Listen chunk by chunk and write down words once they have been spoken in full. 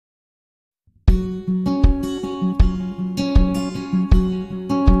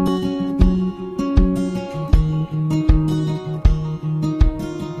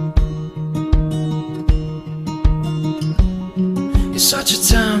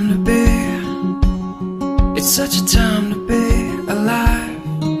time to be, it's such a time to be alive.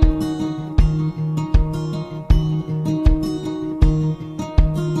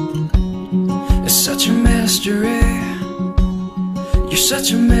 It's such a mystery, you're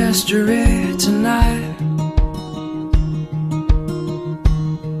such a mystery tonight.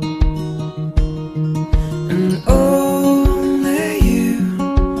 And only you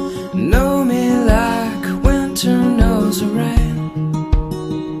know me like winter knows the rain.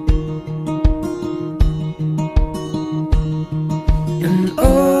 And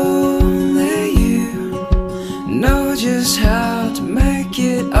only you know just how to make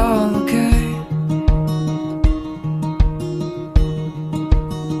it all okay.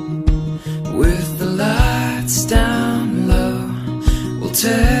 With the lights down low, we'll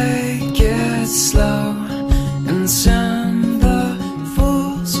take it slow and send the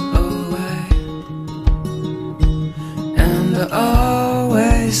fools away. And I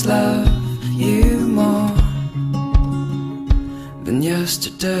always love you more than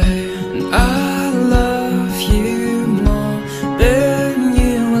yesterday. And I love you more than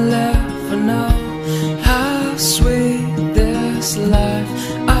you will ever know. How sweet this life,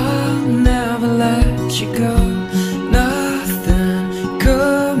 I'll never let you go. Nothing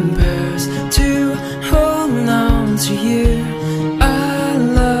compares to holding on to you. I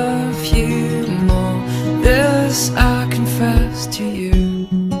love you more, this I confess to you.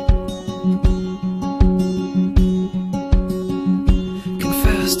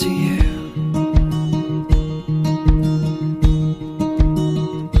 Confess to you.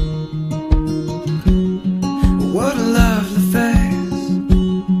 What a lovely face,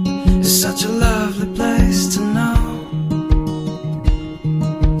 it's such a lovely place to know.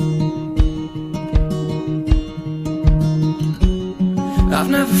 I've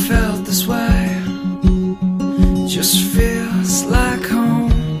never felt this way, just feels like home.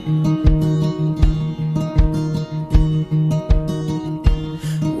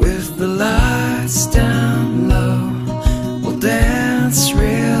 With the lights down low, we'll dance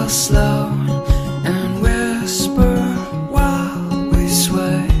real slow and whisper while we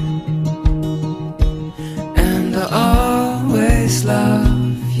sway. And I always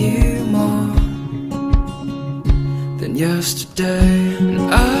love you more than yesterday. And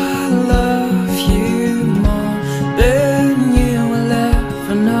I love you more than you will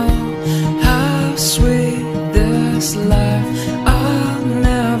ever know. How sweet this life, I'll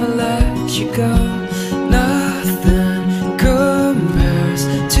never let you go. Nothing compares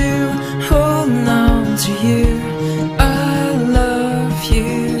to holding on to you. I love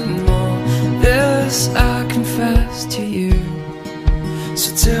you more, this I confess to you. So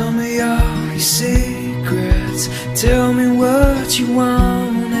tell me all your secrets, tell me what you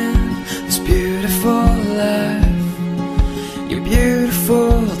want in this beautiful life. You're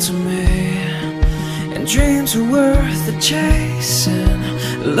beautiful to me, and dreams are worth the chasing.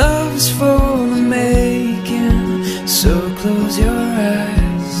 Love is for